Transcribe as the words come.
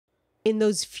In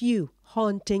those few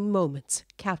haunting moments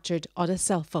captured on a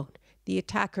cell phone, the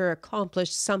attacker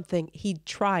accomplished something he'd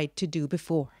tried to do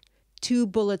before. 2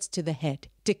 bullets to the head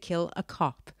to kill a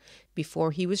cop before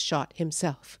he was shot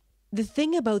himself. The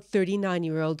thing about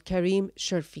 39-year-old Karim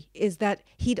Shurfi is that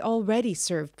he'd already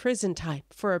served prison time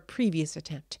for a previous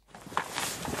attempt.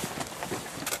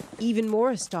 Even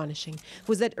more astonishing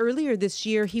was that earlier this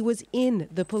year he was in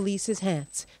the police's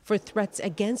hands for threats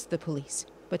against the police,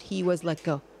 but he was let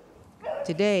go.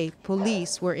 Today,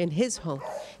 police were in his home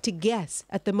to guess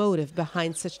at the motive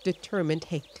behind such determined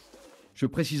hate.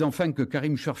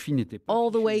 All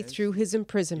the way through his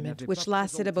imprisonment, which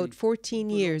lasted about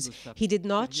 14 years, he did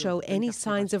not show any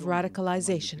signs of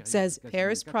radicalization, says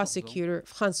Paris prosecutor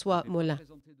François Moulin.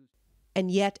 And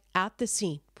yet, at the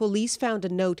scene, police found a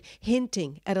note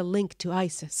hinting at a link to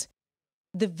ISIS.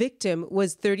 The victim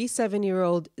was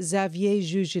 37-year-old Xavier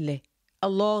Jugelet, a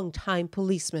long-time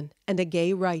policeman and a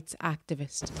gay rights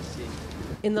activist.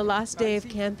 In the last day of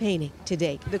campaigning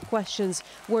today, the questions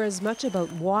were as much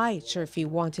about why Shurfi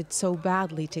wanted so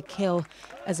badly to kill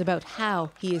as about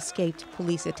how he escaped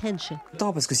police attention.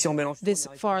 This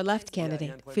far-left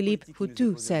candidate, Philippe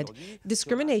Poutou, said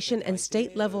discrimination and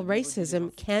state-level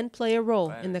racism can play a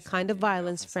role in the kind of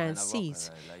violence France sees,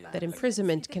 that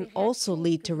imprisonment can also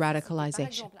lead to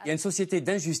radicalization.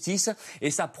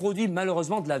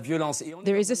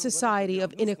 There is a society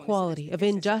of inequality, of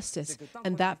injustice,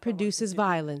 and that produces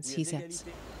violence, he says.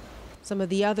 Some of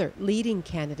the other leading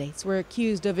candidates were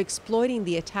accused of exploiting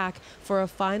the attack for a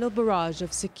final barrage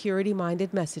of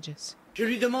security-minded messages.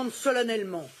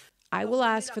 I will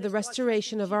ask for the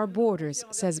restoration of our borders,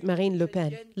 says Marine Le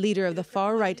Pen, leader of the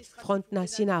far-right Front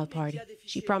National party.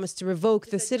 She promised to revoke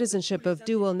the citizenship of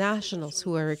dual nationals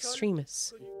who are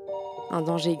extremists. Un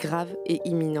danger grave et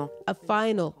imminent. A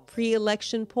final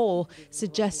pre-election poll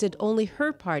suggested only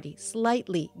her party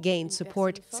slightly gained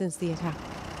support since the attack.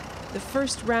 The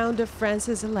first round of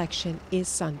France's election is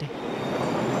Sunday,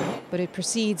 but it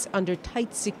proceeds under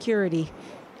tight security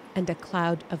and a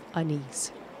cloud of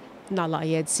unease. Nala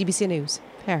Ayed, CBC News,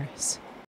 Paris.